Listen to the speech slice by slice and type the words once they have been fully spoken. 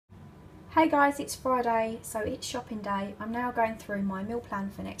Hey guys, it's Friday, so it's shopping day. I'm now going through my meal plan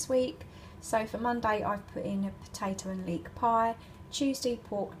for next week. So for Monday I've put in a potato and leek pie, Tuesday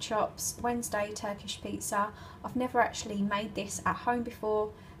pork chops, Wednesday Turkish pizza. I've never actually made this at home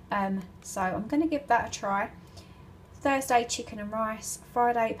before, so I'm going to give that a try. Thursday chicken and rice,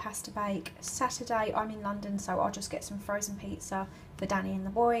 Friday pasta bake, Saturday I'm in London so I'll just get some frozen pizza for Danny and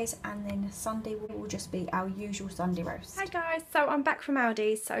the boys, and then Sunday will just be our usual Sunday roast. Hi guys, so I'm back from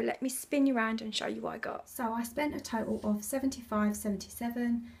Aldi, so let me spin you around and show you what I got. So I spent a total of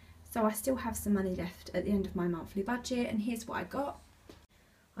 £75.77, so I still have some money left at the end of my monthly budget, and here's what I got.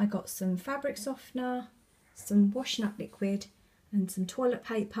 I got some fabric softener, some washing up liquid and some toilet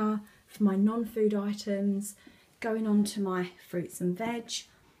paper for my non-food items. Going on to my fruits and veg,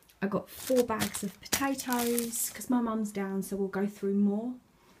 I got 4 bags of potatoes because my mum's down, so we'll go through more.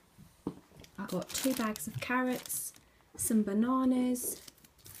 I got 2 bags of carrots, some bananas,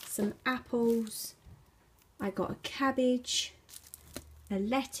 some apples. I got a cabbage, a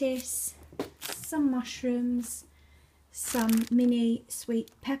lettuce, some mushrooms, some mini sweet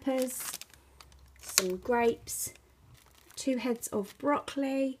peppers, some grapes, 2 heads of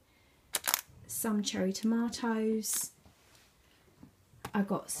broccoli, some cherry tomatoes. I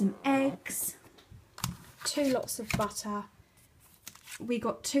got some eggs, 2 lots of butter. We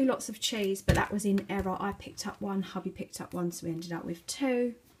got 2 lots of cheese, but that was in error. I picked up 1, hubby picked up 1, so we ended up with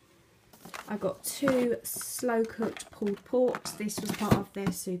 2. I got 2 slow cooked pulled porks. This was part of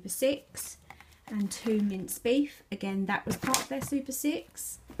their Super 6. And 2 minced beef. Again, that was part of their Super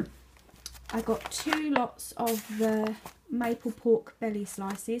 6. I got 2 lots of the maple pork belly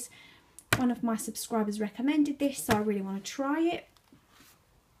slices. One of my subscribers recommended this, so I really want to try it.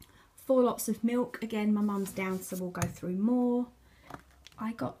 4 lots of milk. Again, my mum's down, so we'll go through more.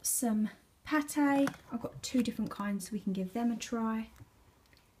 I got some pate. I've got 2 different kinds, so we can give them a try.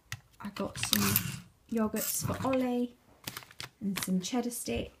 I got some yogurts for Ollie and some cheddar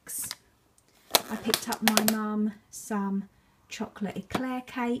sticks. I picked up my mum some chocolate eclair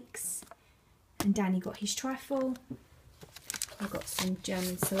cakes, and Danny got his trifle. I got some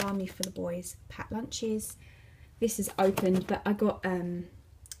German salami for the boys' packed lunches. This is opened, but I got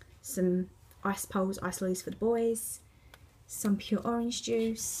some ice poles, ice lollies for the boys, some pure orange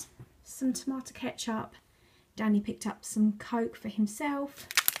juice, some tomato ketchup. Danny picked up some Coke for himself,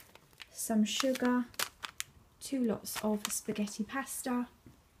 some sugar, 2 lots of spaghetti pasta,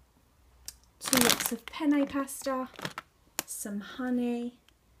 2 lots of penne pasta, some honey.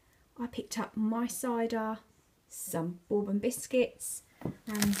 I picked up my cider, some bourbon biscuits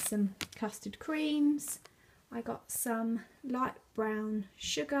and some custard creams. I got some light brown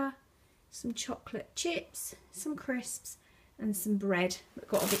sugar, some chocolate chips, some crisps and some bread that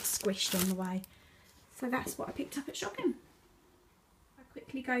got a bit squished on the way. So that's what I picked up at shopping. I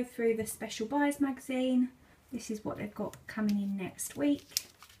quickly go through the special buys magazine. This is what they've got coming in next week.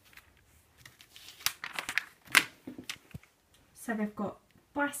 So they've got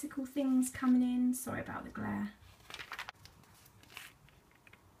bicycle things coming in. Sorry about the glare.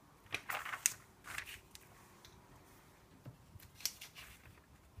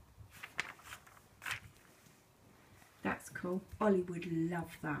 That's cool. Ollie would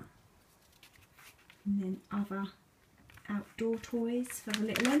love that. And then other outdoor toys for the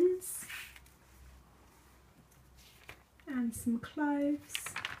little ones. And some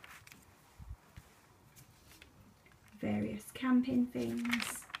clothes. Various camping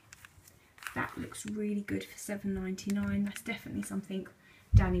things. That looks really good for £7.99. That's definitely something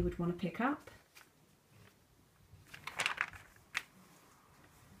Danny would want to pick up.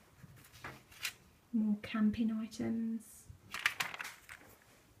 More camping items.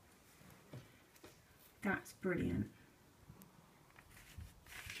 That's brilliant.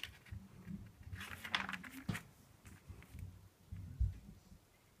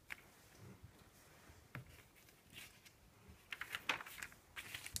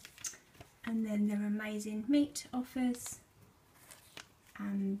 And then their amazing meat offers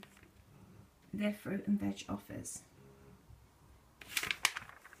and their fruit and veg offers.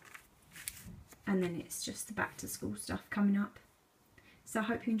 And then it's just the back to school stuff coming up. So I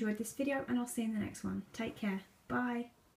hope you enjoyed this video, and I'll see you in the next one. Take care. Bye.